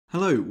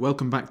Hello,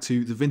 welcome back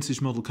to the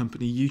Vintage Model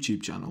Company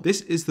YouTube channel.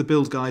 This is the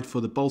build guide for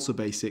the Balsa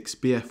Basics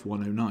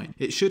BF109.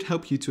 It should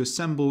help you to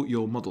assemble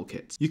your model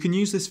kit. You can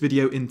use this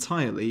video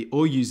entirely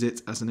or use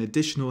it as an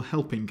additional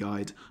helping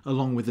guide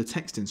along with the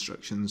text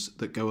instructions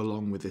that go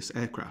along with this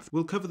aircraft.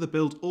 We'll cover the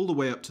build all the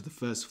way up to the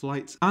first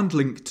flight and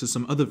link to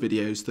some other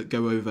videos that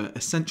go over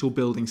essential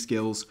building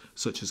skills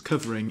such as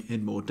covering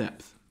in more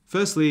depth.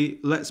 Firstly,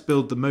 let's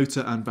build the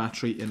motor and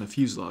battery in a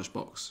fuselage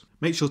box.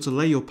 Make sure to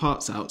lay your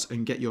parts out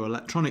and get your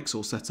electronics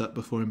all set up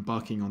before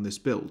embarking on this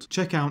build.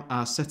 Check out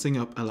our setting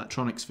up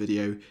electronics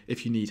video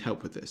if you need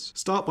help with this.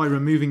 Start by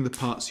removing the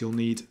parts you'll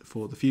need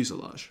for the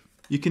fuselage.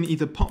 You can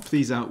either pop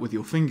these out with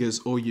your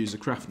fingers or use a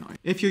craft knife.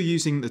 If you're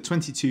using the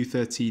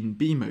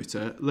 2213B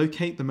motor,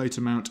 locate the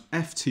motor mount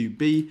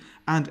F2B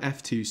and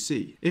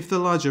F2C. If the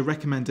larger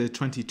recommended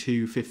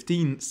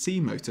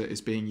 2215C motor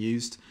is being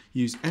used,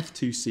 use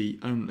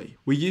F2C only.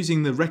 We're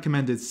using the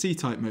recommended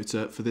C-type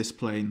motor for this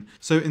plane,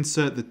 so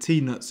insert the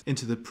T-nuts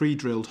into the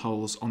pre-drilled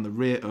holes on the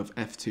rear of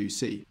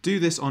F2C. Do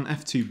this on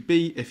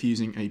F2B if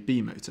using a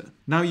B motor.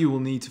 Now you will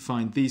need to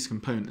find these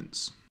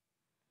components.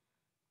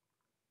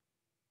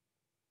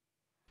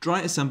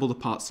 Dry assemble the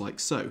parts like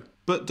so,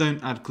 but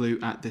don't add glue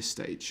at this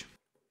stage.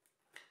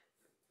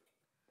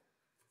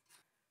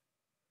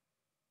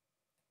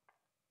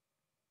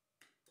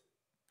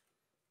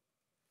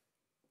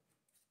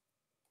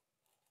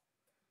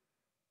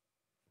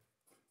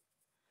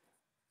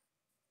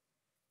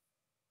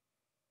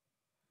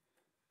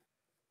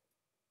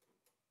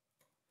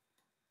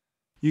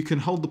 You can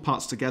hold the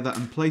parts together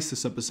and place the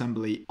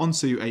subassembly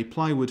onto a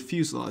plywood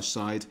fuselage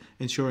side,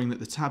 ensuring that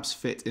the tabs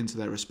fit into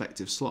their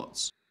respective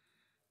slots.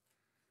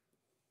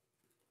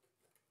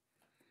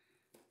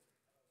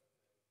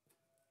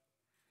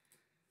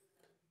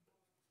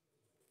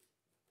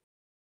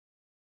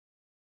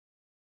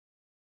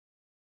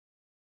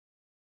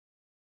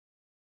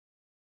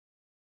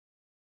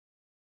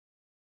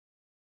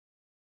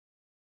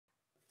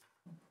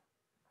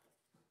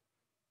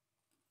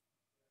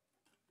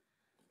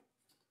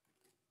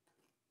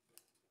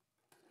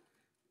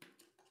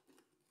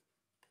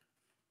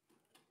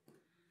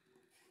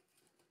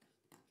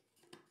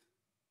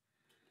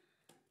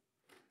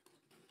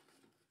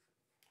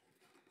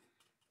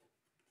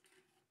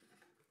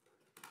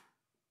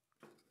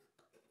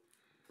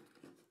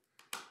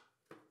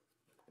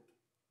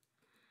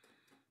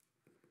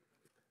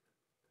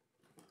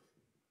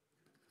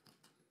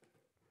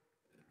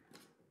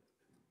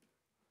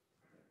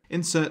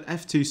 Insert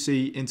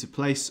F2C into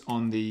place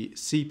on the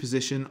C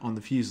position on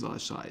the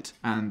fuselage side,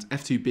 and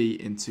F2B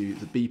into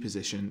the B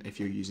position if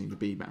you're using the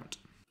B mount.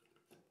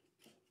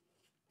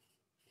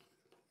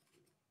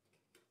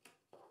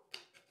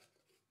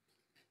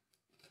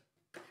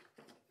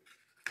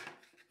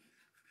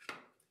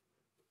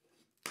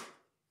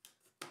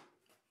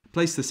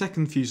 Place the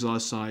second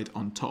fuselage side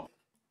on top.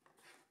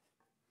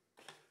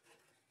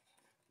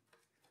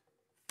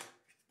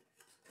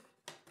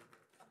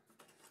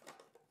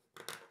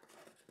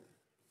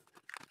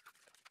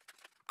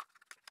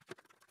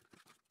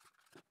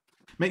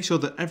 Make sure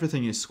that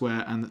everything is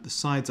square and that the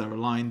sides are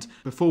aligned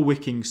before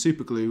wicking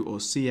superglue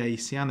or CA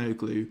cyano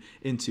glue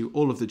into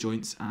all of the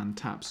joints and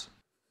tabs.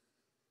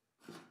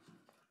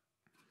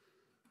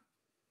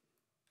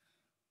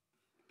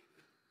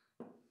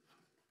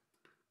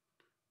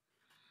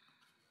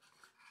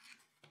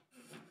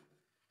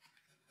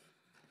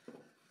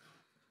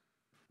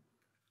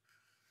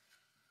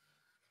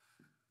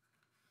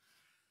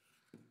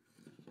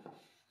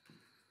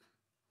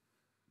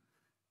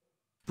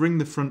 Bring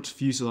the front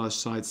fuselage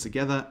sides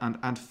together and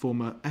add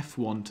former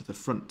F1 to the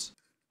front.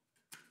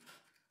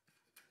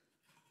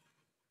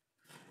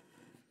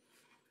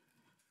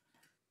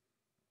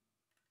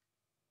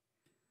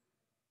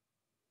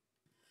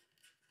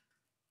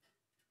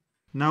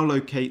 Now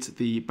locate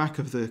the back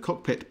of the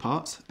cockpit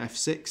part,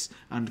 F6,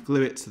 and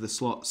glue it to the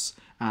slots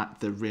at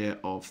the rear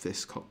of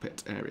this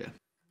cockpit area.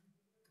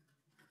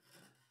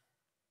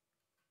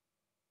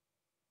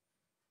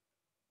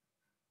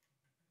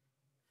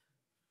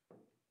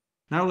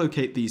 Now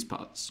locate these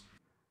parts.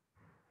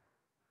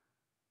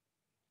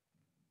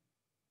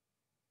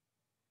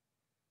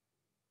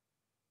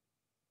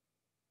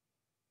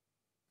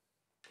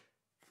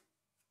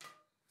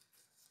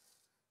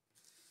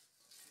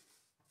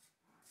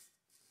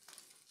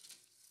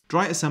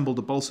 Dry assemble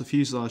the balsa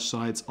fuselage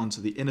sides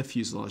onto the inner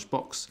fuselage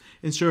box,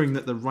 ensuring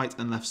that the right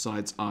and left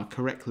sides are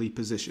correctly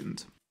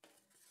positioned.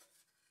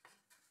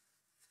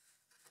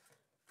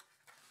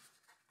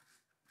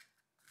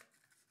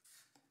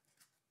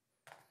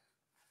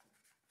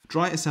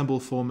 Dry assemble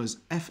formers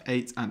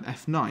F8 and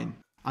F9,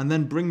 and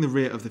then bring the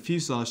rear of the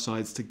fuselage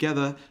sides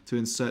together to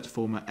insert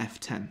former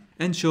F10.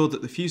 Ensure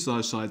that the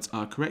fuselage sides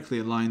are correctly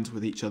aligned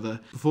with each other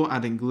before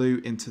adding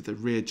glue into the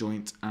rear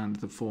joint and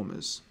the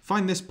formers.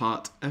 Find this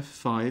part,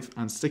 F5,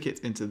 and stick it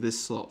into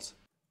this slot.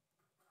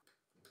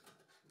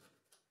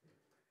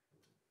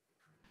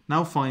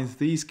 Now find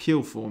these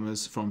keel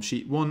formers from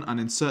sheet 1 and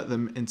insert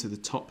them into the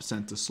top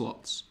center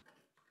slots.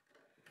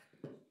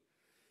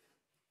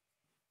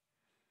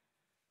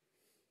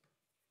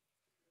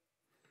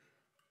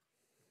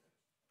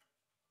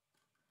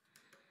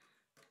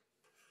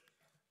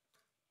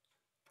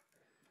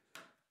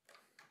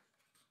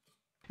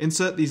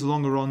 Insert these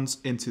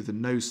longerons into the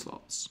nose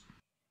slots.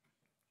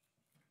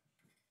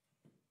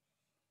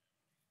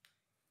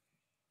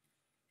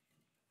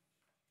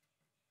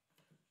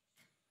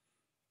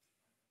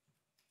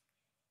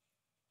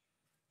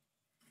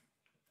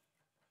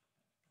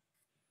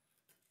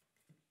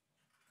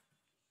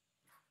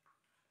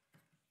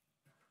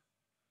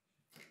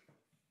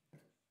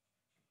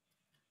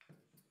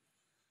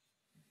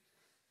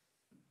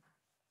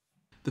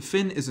 The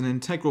fin is an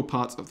integral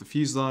part of the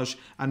fuselage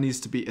and needs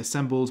to be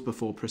assembled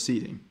before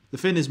proceeding. The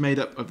fin is made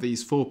up of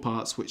these 4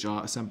 parts which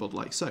are assembled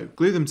like so.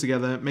 Glue them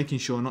together, making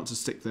sure not to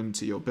stick them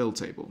to your build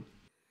table.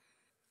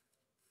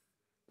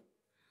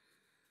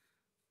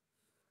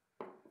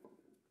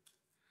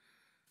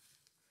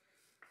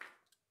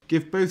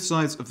 Give both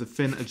sides of the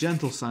fin a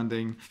gentle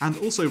sanding and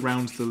also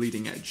round the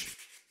leading edge.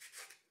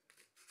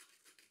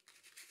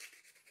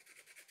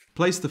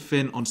 Place the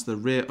fin onto the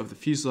rear of the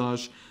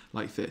fuselage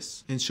like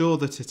this. Ensure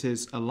that it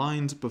is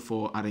aligned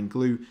before adding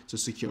glue to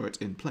secure it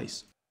in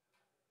place.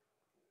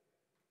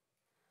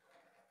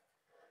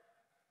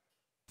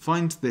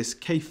 Find this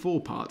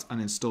K4 part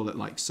and install it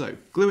like so.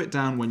 Glue it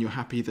down when you're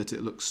happy that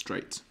it looks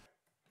straight.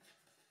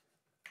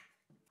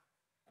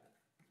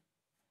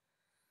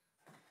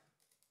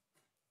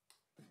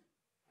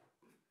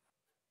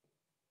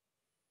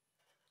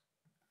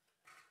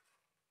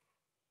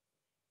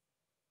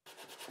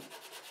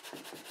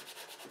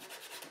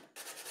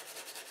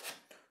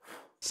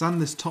 Sand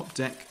this top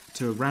deck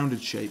to a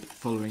rounded shape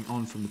following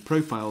on from the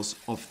profiles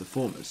of the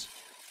formers.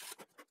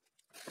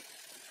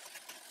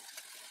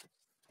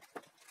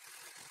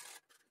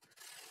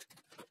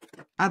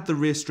 Add the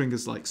rear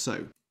stringers like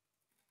so.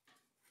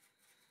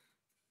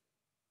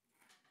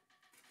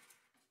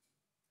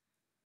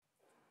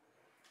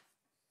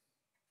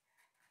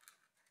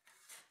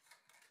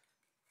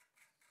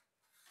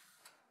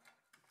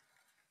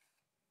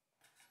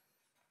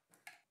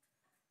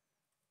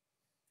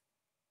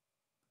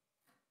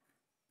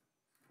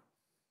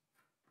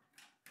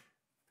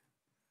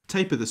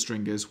 Taper the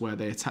stringers where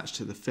they attach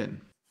to the fin.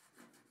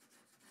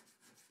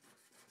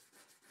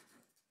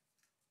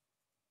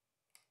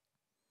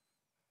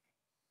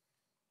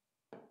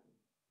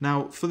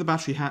 Now for the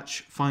battery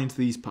hatch, find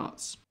these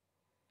parts.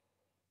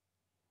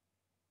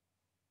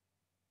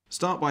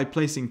 Start by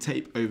placing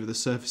tape over the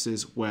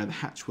surfaces where the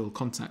hatch will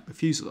contact the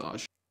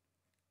fuselage.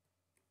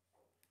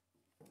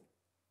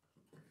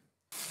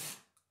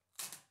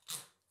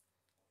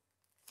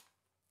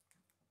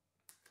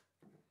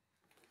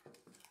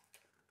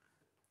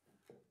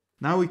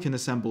 Now we can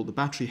assemble the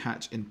battery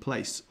hatch in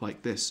place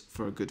like this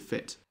for a good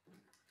fit.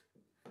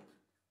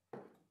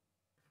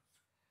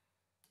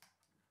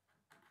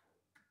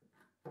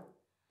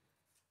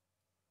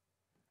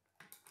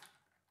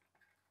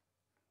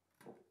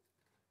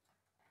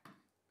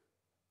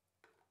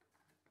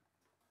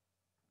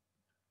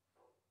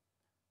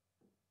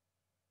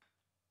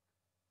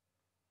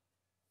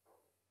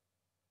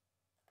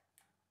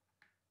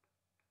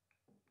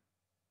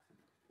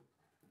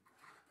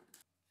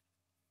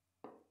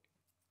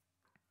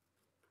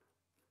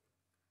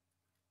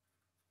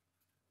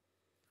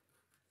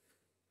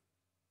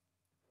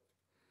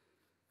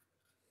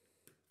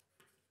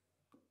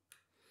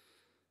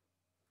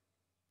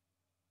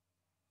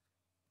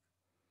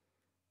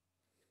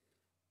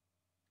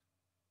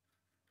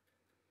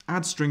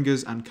 Add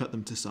stringers and cut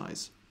them to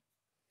size.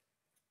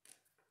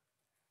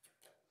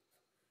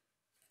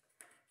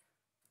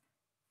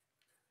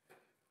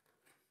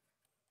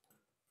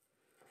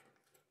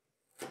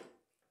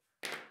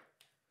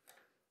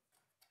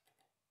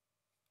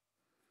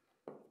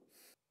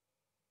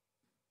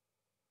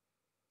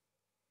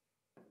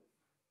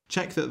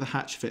 Check that the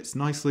hatch fits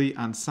nicely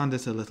and sand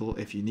it a little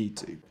if you need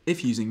to.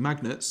 If using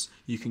magnets,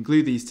 you can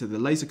glue these to the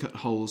laser cut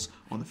holes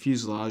on the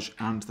fuselage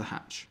and the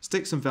hatch.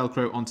 Stick some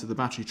Velcro onto the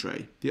battery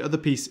tray. The other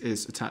piece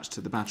is attached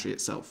to the battery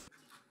itself.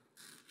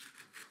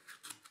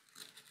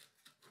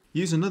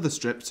 Use another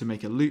strip to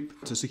make a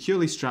loop to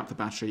securely strap the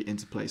battery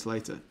into place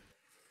later.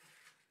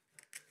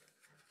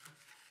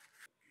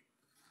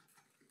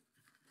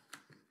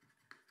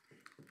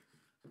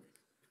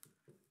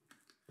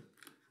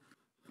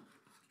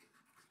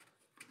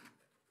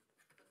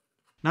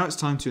 Now it's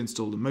time to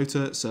install the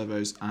motor,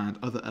 servos and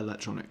other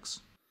electronics.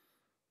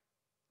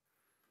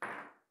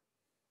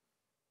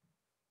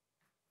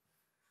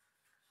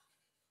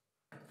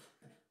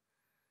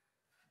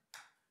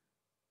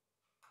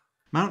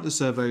 Mount the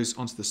servos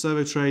onto the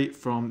servo tray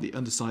from the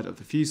underside of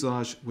the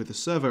fuselage with the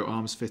servo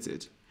arms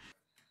fitted.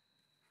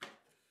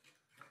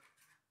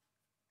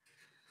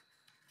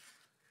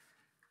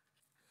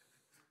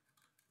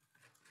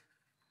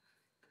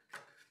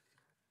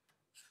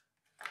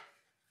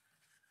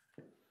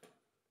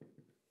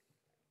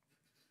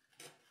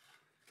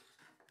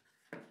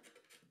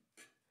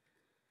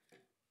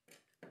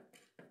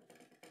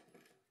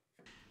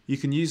 You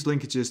can use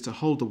linkages to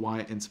hold the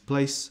wire into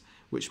place,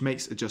 which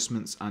makes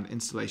adjustments and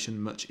installation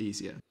much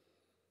easier.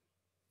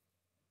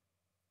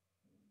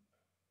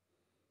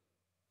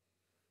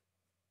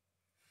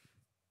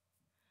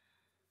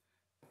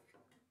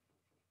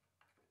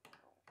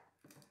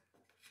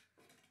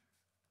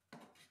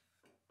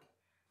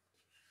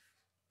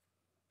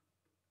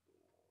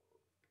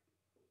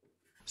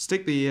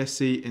 Stick the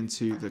ESC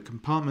into the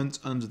compartment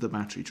under the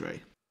battery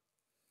tray.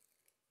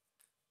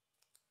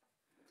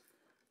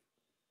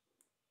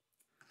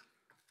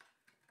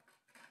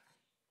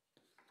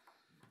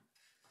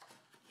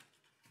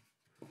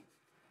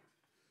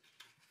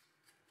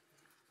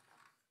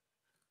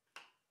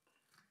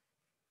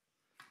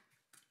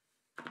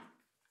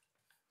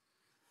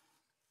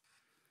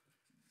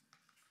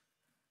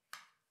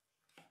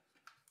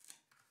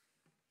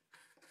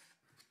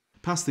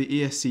 Pass the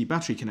ESC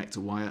battery connector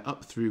wire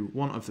up through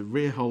one of the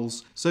rear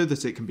holes so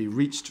that it can be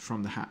reached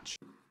from the hatch.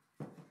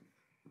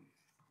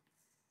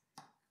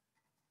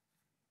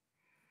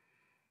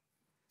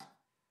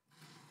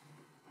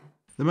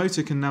 The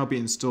motor can now be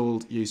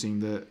installed using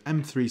the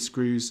M3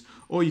 screws,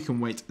 or you can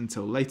wait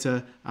until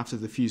later after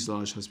the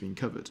fuselage has been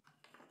covered.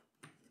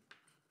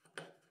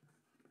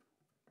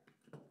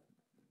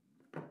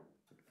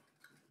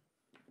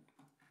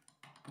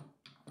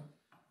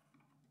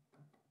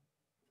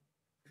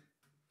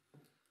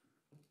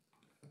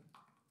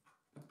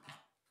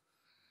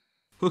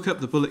 Hook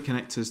up the bullet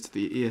connectors to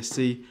the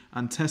ESC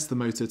and test the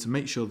motor to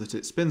make sure that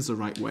it spins the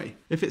right way.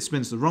 If it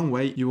spins the wrong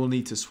way, you will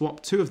need to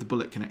swap two of the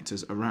bullet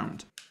connectors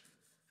around.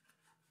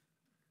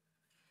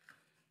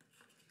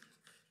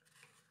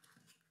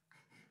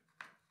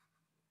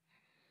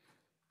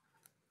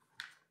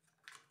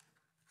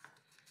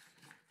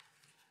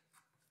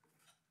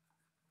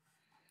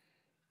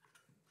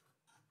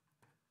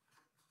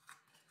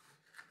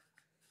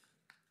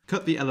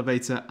 Cut the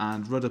elevator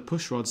and rudder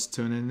push rods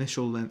to an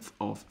initial length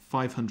of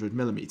 500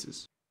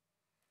 mm.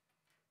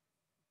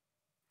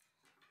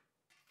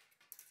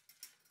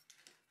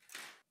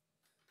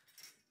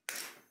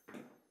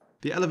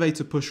 The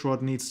elevator push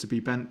rod needs to be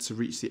bent to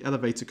reach the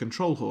elevator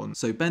control horn,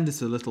 so bend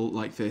it a little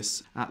like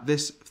this at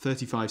this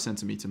 35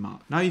 cm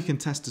mark. Now you can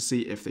test to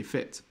see if they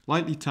fit.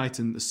 Lightly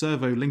tighten the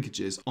servo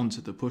linkages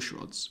onto the push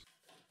rods.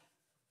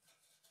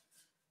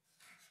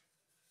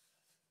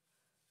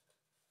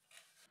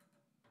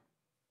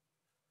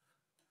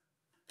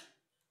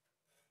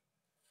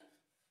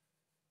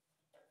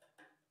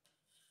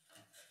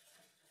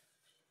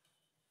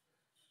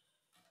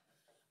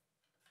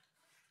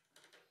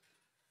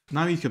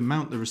 Now you can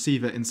mount the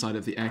receiver inside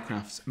of the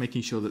aircraft,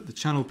 making sure that the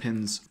channel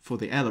pins for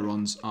the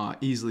ailerons are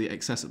easily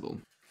accessible.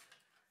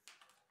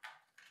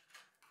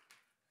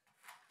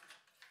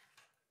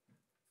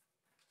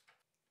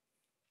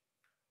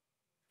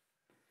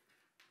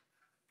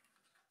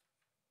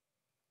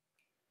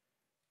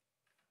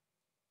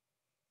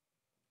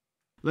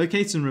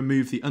 Locate and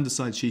remove the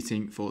underside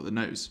sheeting for the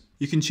nose.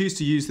 You can choose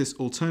to use this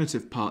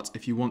alternative part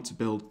if you want to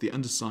build the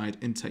underside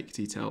intake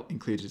detail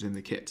included in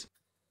the kit.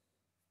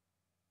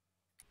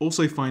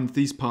 Also find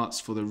these parts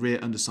for the rear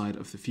underside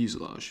of the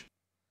fuselage.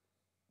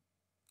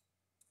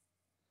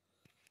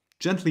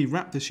 Gently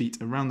wrap the sheet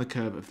around the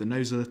curve of the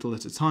nose a little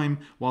at a time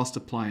whilst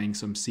applying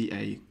some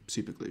CA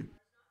superglue.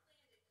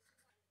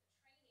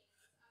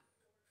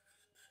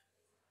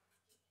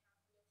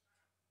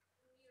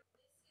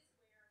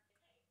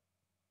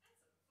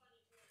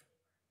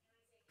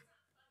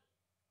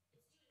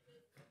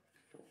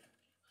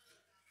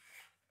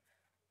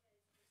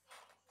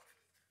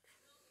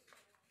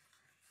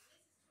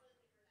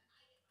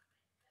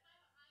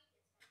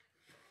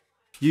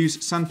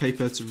 Use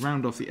sandpaper to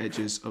round off the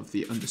edges of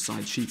the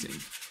underside sheeting.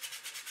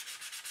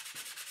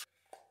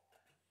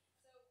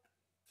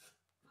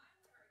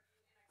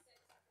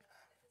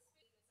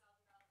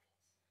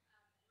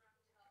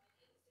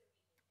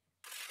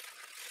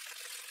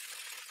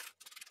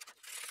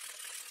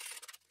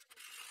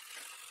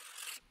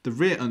 The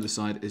rear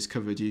underside is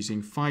covered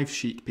using 5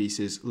 sheet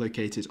pieces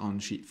located on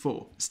sheet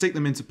 4. Stick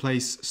them into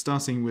place,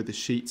 starting with the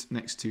sheet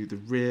next to the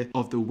rear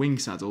of the wing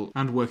saddle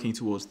and working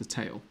towards the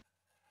tail.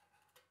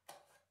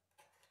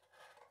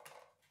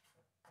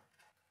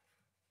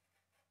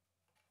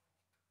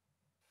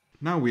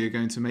 Now we are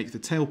going to make the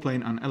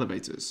tailplane and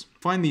elevators.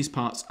 Find these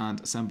parts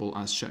and assemble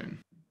as shown.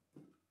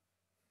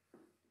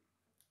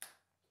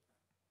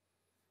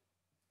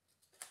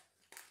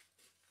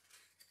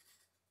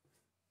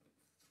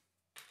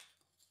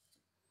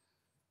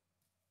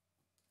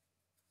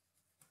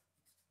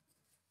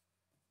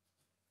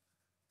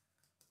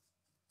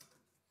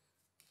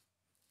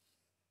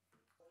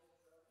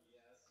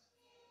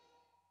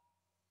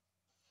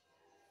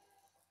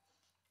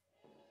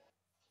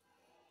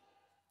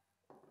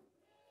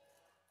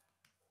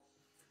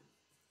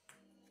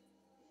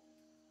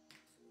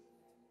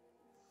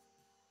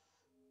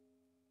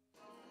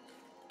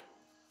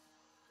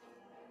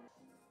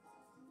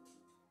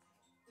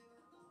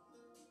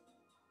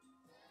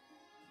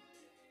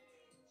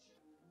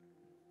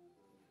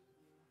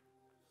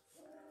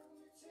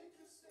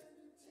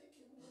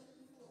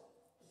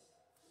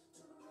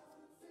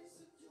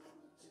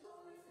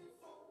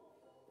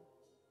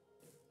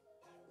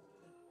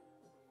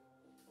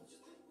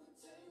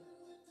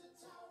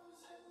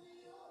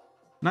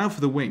 Now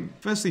for the wing.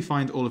 Firstly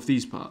find all of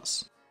these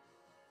parts.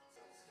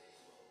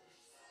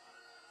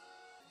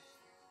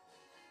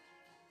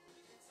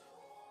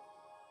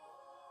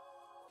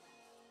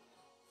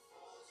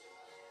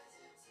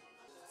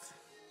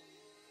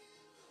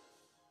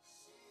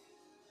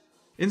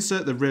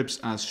 Insert the ribs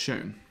as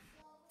shown.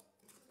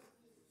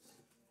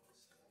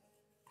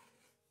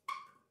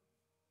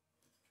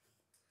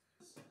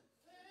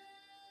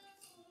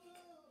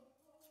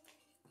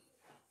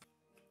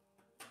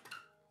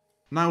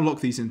 Now lock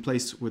these in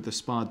place with the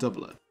spar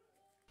doubler.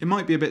 It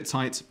might be a bit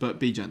tight, but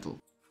be gentle.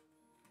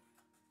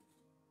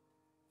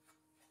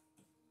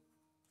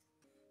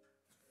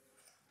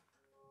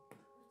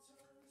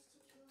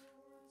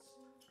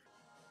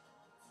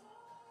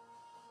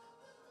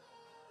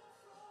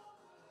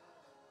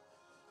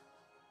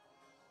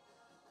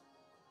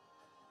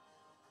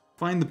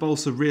 Find the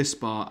Balsa rear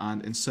spar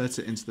and insert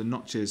it into the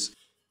notches.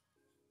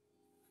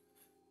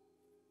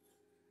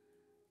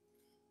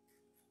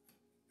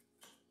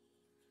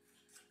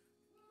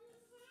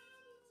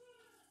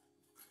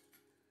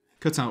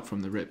 Cut out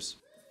from the ribs.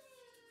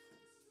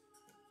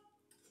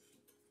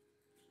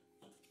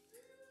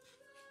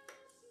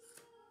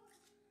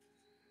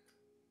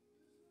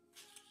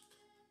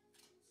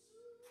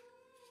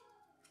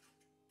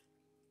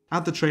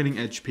 Add the trailing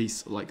edge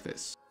piece like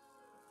this.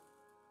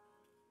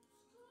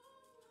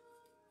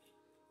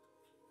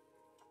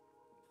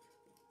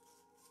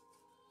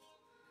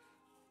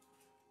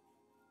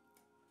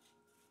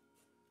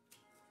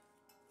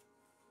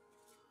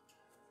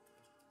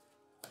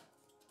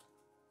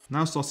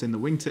 Now slot in the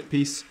wingtip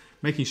piece,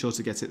 making sure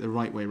to get it the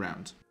right way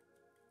round.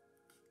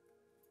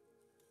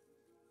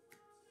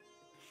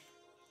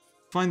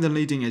 Find the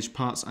leading edge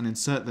parts and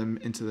insert them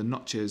into the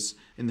notches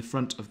in the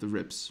front of the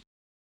ribs.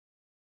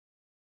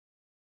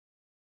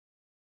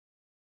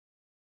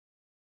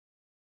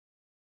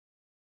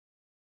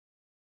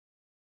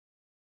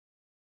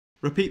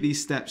 Repeat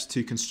these steps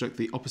to construct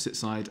the opposite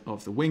side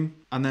of the wing,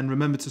 and then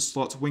remember to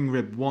slot wing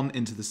rib 1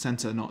 into the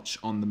centre notch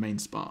on the main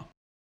spar.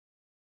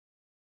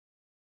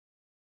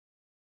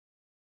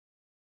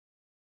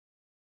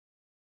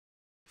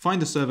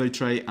 Find a servo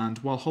tray and,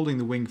 while holding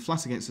the wing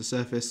flat against the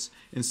surface,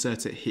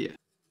 insert it here.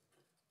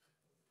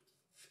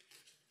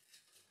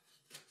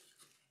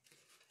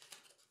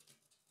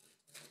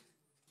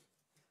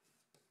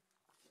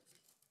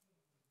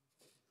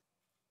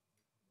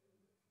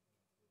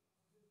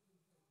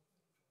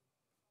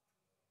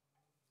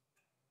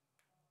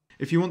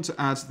 If you want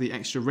to add the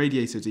extra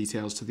radiator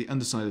details to the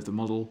underside of the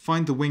model,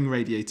 find the wing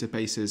radiator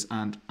bases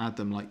and add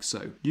them like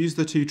so. Use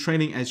the 2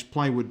 trailing edge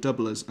plywood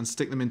doublers and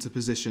stick them into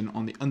position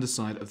on the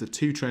underside of the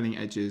 2 trailing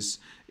edges,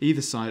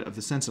 either side of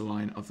the centre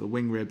line of the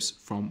wing ribs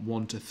from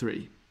 1 to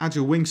 3. Add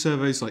your wing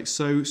servos like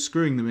so,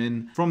 screwing them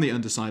in from the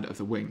underside of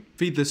the wing.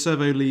 Feed the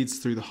servo leads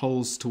through the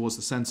holes towards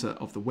the centre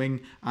of the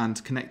wing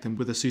and connect them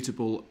with a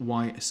suitable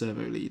Y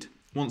servo lead.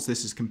 Once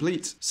this is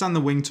complete, sand the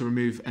wing to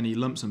remove any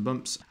lumps and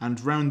bumps and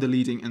round the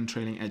leading and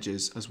trailing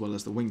edges as well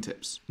as the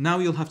wingtips. Now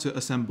you'll have to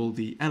assemble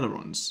the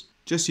ailerons.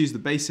 Just use the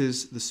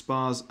bases, the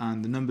spars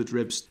and the numbered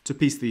ribs to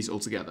piece these all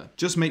together.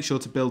 Just make sure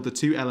to build the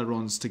 2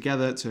 ailerons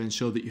together to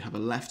ensure that you have a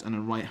left and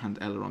a right hand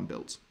aileron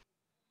built.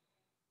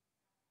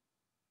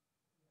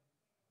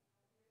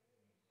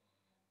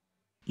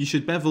 You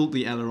should bevel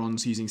the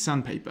ailerons using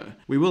sandpaper.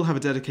 We will have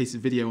a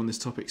dedicated video on this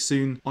topic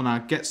soon on our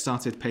Get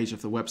Started page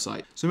of the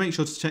website, so make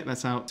sure to check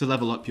that out to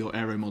level up your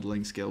aero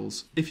modelling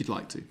skills if you'd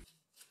like to.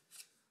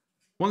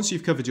 Once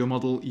you've covered your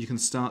model, you can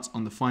start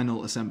on the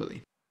final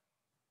assembly.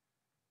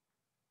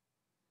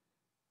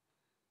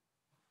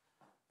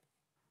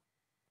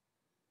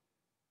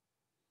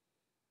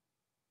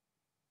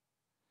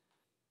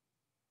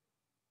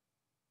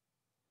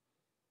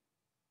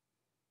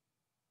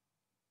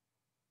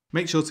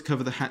 Make sure to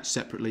cover the hatch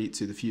separately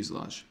to the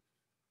fuselage.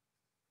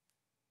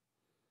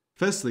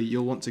 Firstly,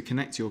 you'll want to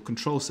connect your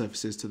control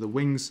surfaces to the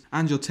wings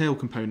and your tail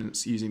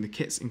components using the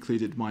kit's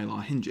included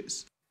mylar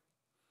hinges.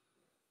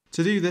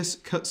 To do this,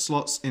 cut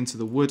slots into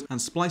the wood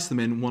and splice them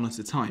in one at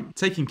a time,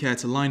 taking care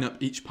to line up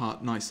each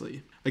part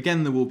nicely.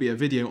 Again, there will be a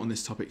video on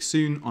this topic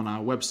soon on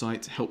our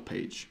website help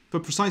page. For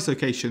precise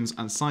locations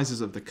and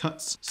sizes of the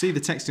cuts, see the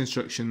text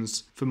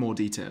instructions for more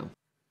detail.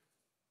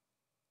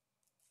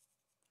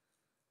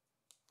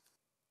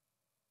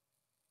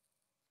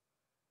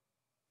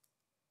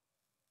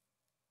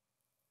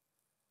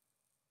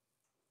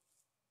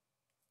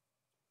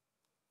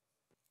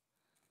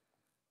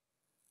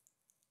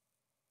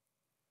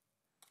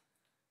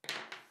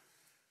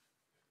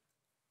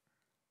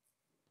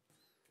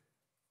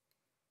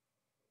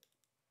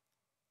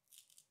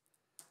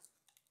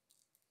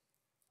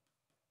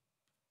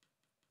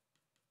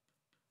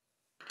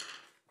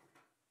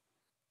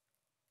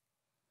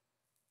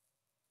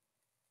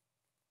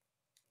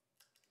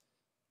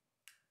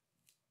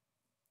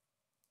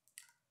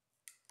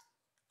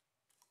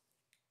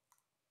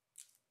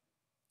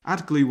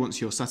 Add glue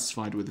once you're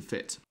satisfied with the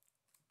fit.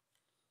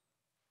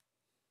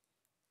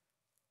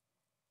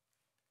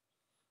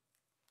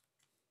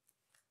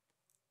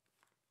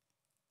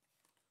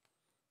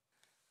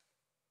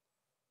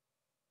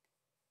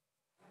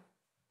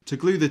 To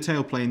glue the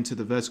tailplane to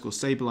the vertical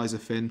stabilizer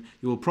fin,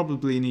 you will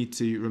probably need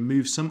to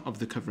remove some of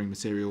the covering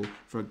material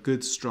for a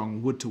good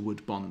strong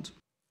wood-to-wood bond.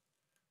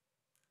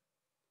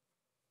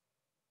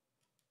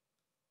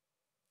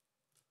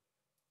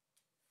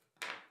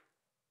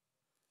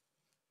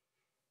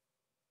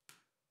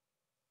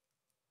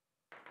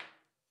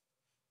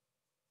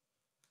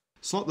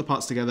 Slot the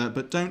parts together,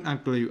 but don't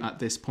add glue at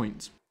this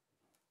point.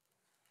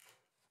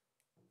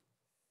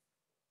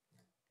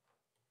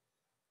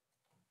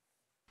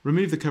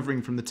 Remove the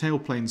covering from the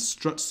tailplane's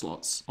strut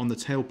slots on the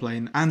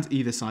tailplane and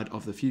either side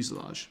of the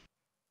fuselage.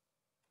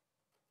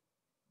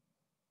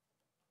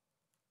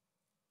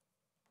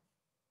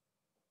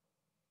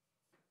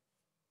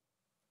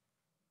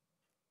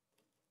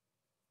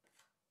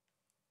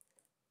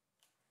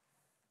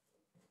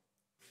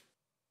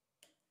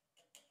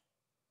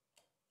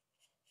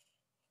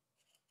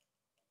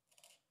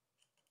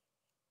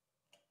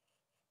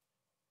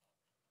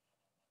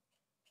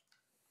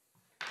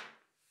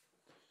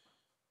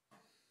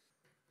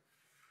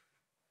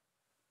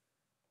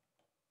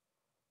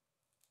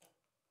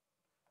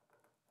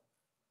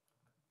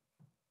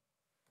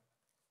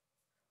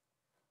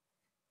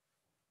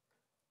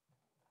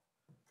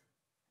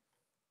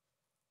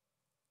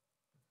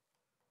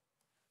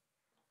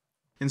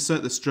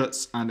 Insert the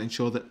struts and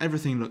ensure that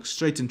everything looks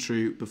straight and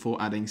true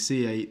before adding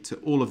CA to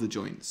all of the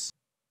joints.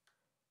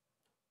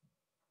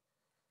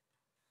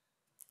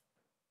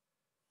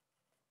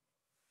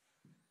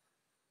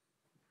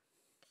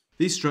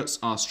 These struts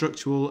are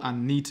structural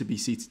and need to be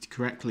seated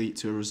correctly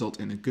to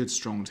result in a good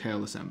strong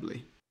tail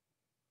assembly.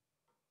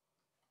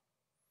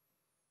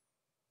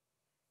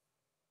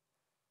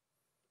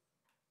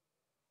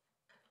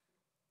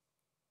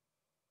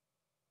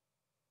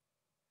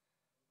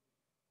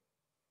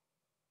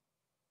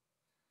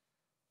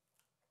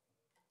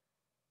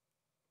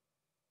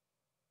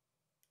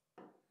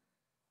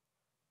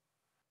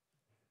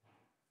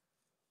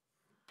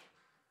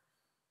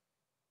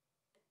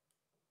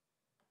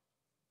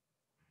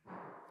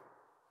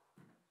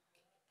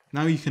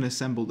 Now you can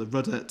assemble the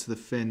rudder to the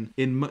fin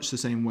in much the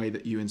same way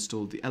that you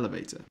installed the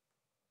elevator.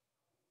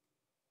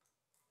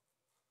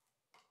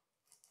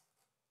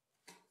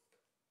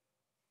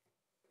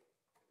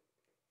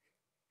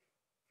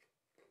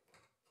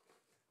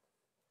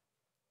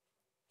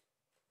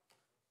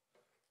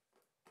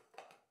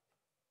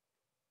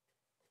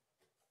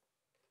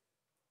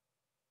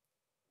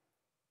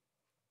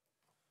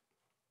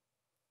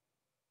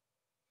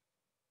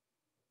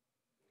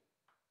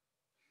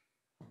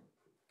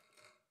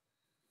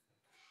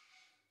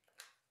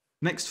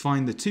 Next,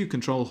 find the two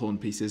control horn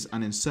pieces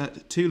and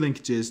insert two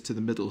linkages to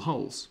the middle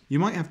holes. You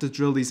might have to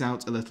drill these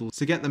out a little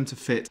to get them to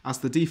fit, as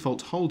the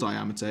default hole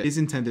diameter is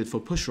intended for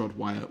pushrod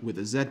wire with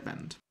a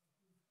Z-bend.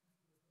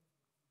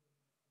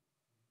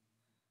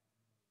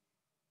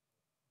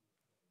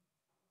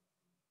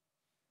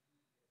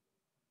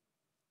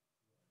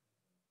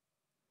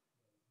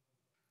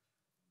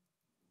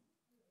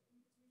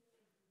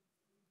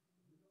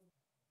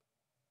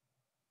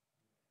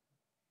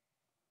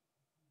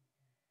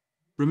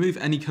 Remove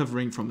any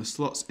covering from the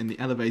slots in the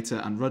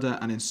elevator and rudder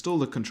and install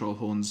the control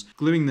horns,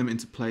 gluing them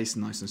into place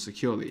nice and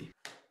securely.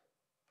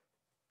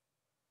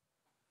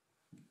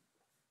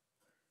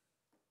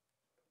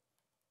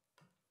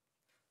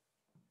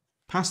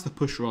 Pass the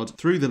pushrod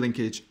through the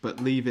linkage, but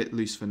leave it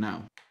loose for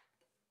now.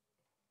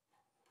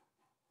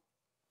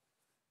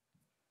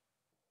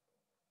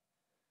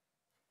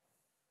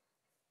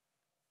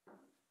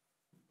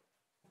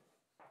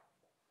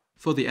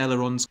 For the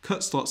ailerons,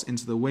 cut slots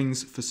into the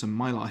wings for some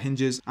mylar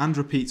hinges and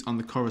repeat on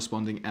the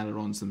corresponding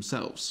ailerons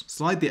themselves.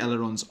 Slide the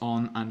ailerons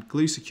on and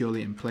glue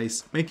securely in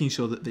place, making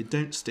sure that they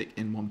don't stick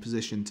in one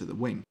position to the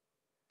wing.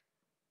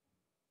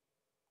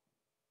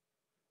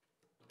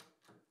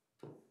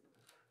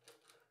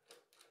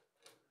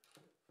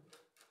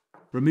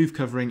 Remove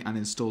covering and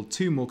install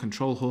two more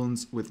control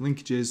horns with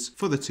linkages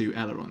for the two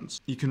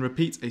ailerons. You can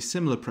repeat a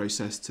similar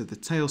process to the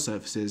tail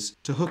surfaces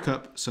to hook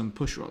up some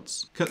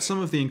pushrods. Cut some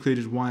of the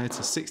included wire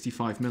to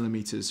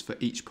 65mm for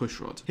each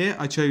pushrod. Here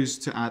I chose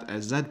to add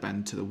a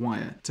Z-bend to the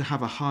wire to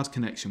have a hard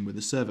connection with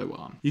the servo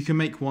arm. You can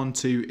make one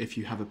too if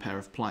you have a pair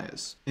of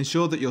pliers.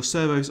 Ensure that your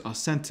servos are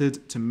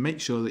centered to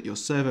make sure that your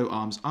servo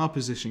arms are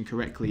positioned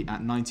correctly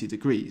at 90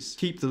 degrees.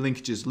 Keep the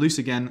linkages loose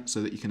again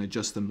so that you can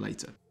adjust them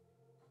later.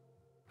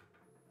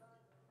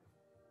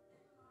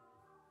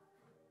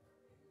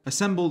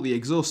 Assemble the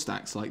exhaust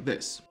stacks like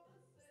this.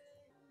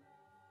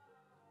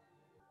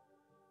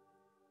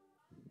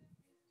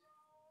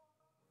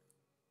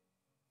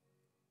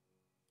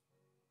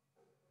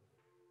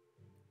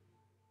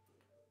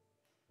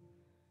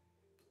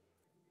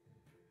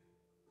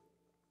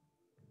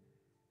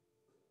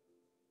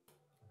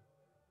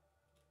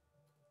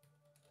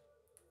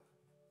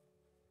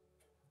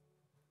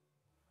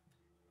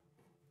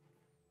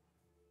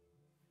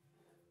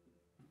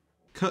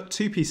 Cut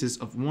two pieces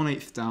of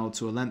 1/8 dowel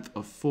to a length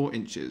of 4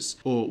 inches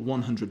or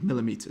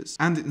 100mm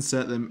and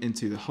insert them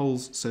into the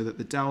holes so that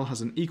the dowel has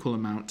an equal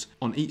amount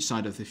on each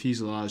side of the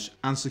fuselage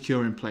and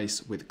secure in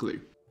place with glue.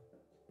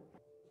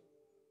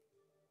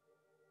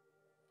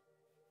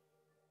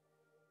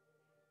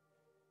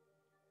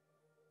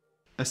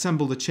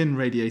 Assemble the chin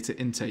radiator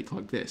intake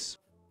like this.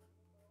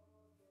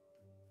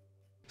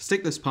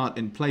 Stick this part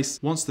in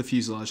place once the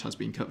fuselage has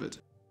been covered.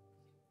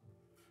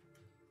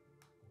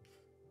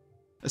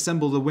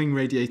 Assemble the wing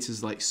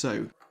radiators like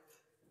so.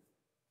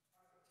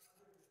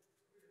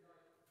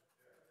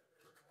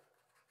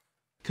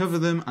 Cover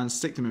them and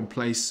stick them in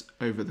place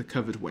over the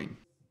covered wing.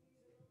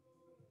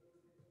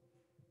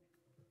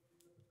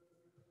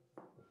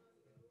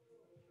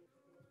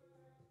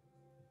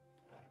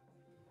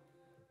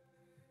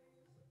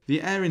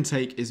 The air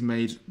intake is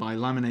made by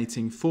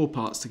laminating 4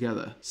 parts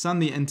together.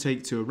 Sand the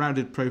intake to a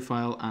rounded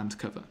profile and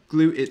cover.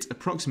 Glue it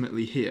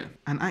approximately here.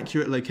 An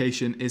accurate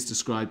location is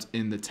described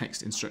in the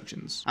text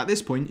instructions. At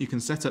this point, you can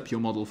set up your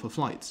model for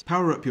flight.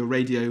 Power up your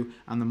radio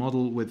and the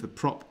model with the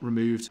prop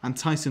removed and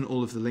tighten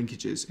all of the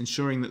linkages,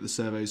 ensuring that the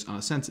servos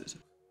are centered.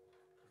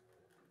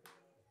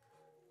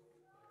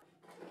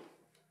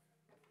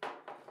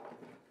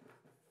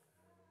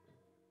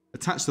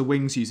 Attach the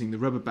wings using the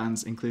rubber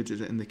bands included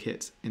in the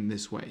kit in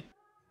this way.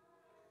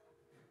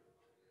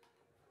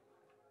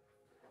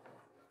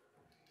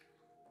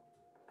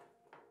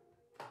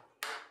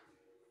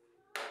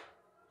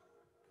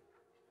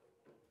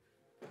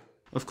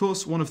 Of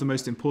course, one of the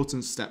most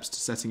important steps to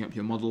setting up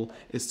your model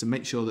is to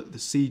make sure that the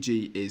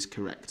CG is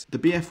correct. The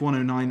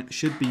BF109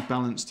 should be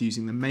balanced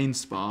using the main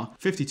spar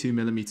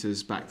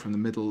 52mm back from the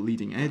middle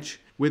leading edge,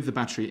 with the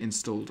battery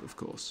installed of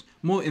course.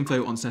 More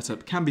info on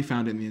setup can be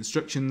found in the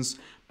instructions,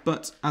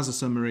 but as a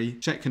summary,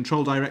 check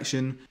control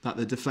direction, that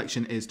the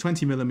deflection is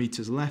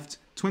 20mm left,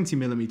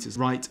 20mm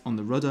right on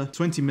the rudder,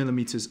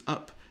 20mm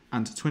up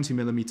and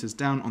 20mm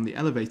down on the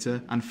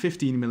elevator, and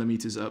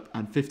 15mm up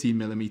and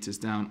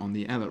 15mm down on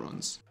the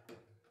ailerons.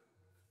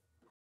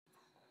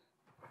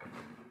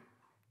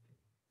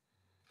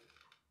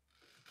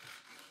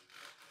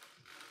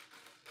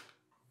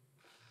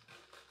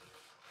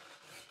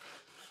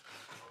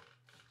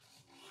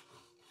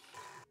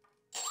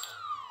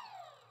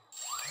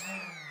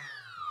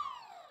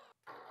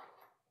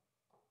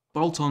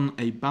 Bolt on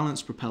a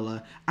balanced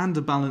propeller and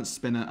a balanced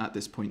spinner at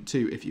this point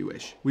too if you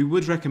wish. We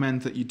would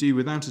recommend that you do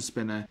without a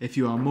spinner if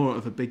you are more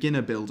of a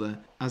beginner builder,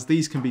 as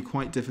these can be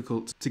quite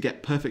difficult to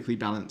get perfectly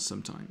balanced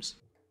sometimes.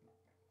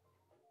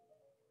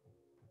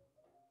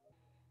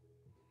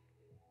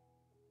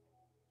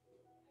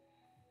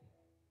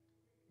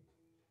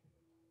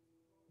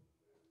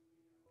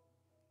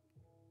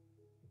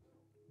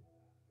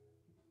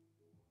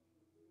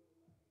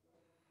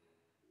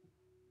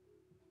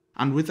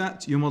 And with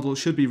that, your model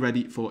should be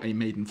ready for a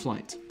maiden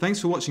flight. Thanks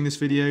for watching this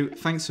video,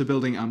 thanks for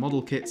building our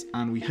model kit,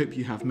 and we hope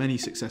you have many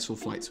successful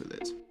flights with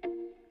it.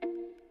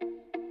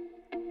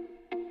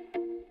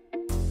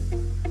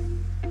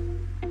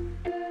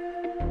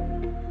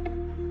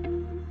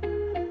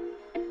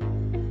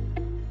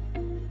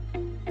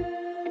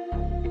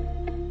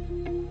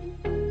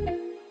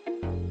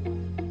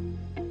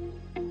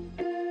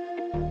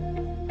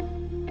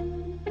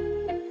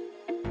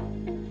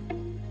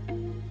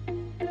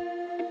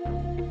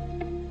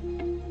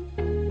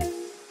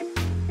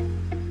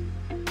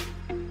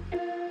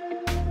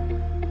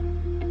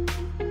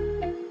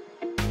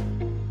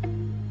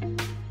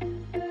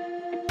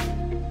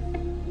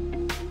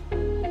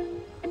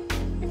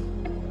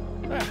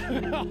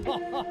 Ha ha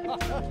ha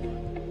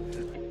ha!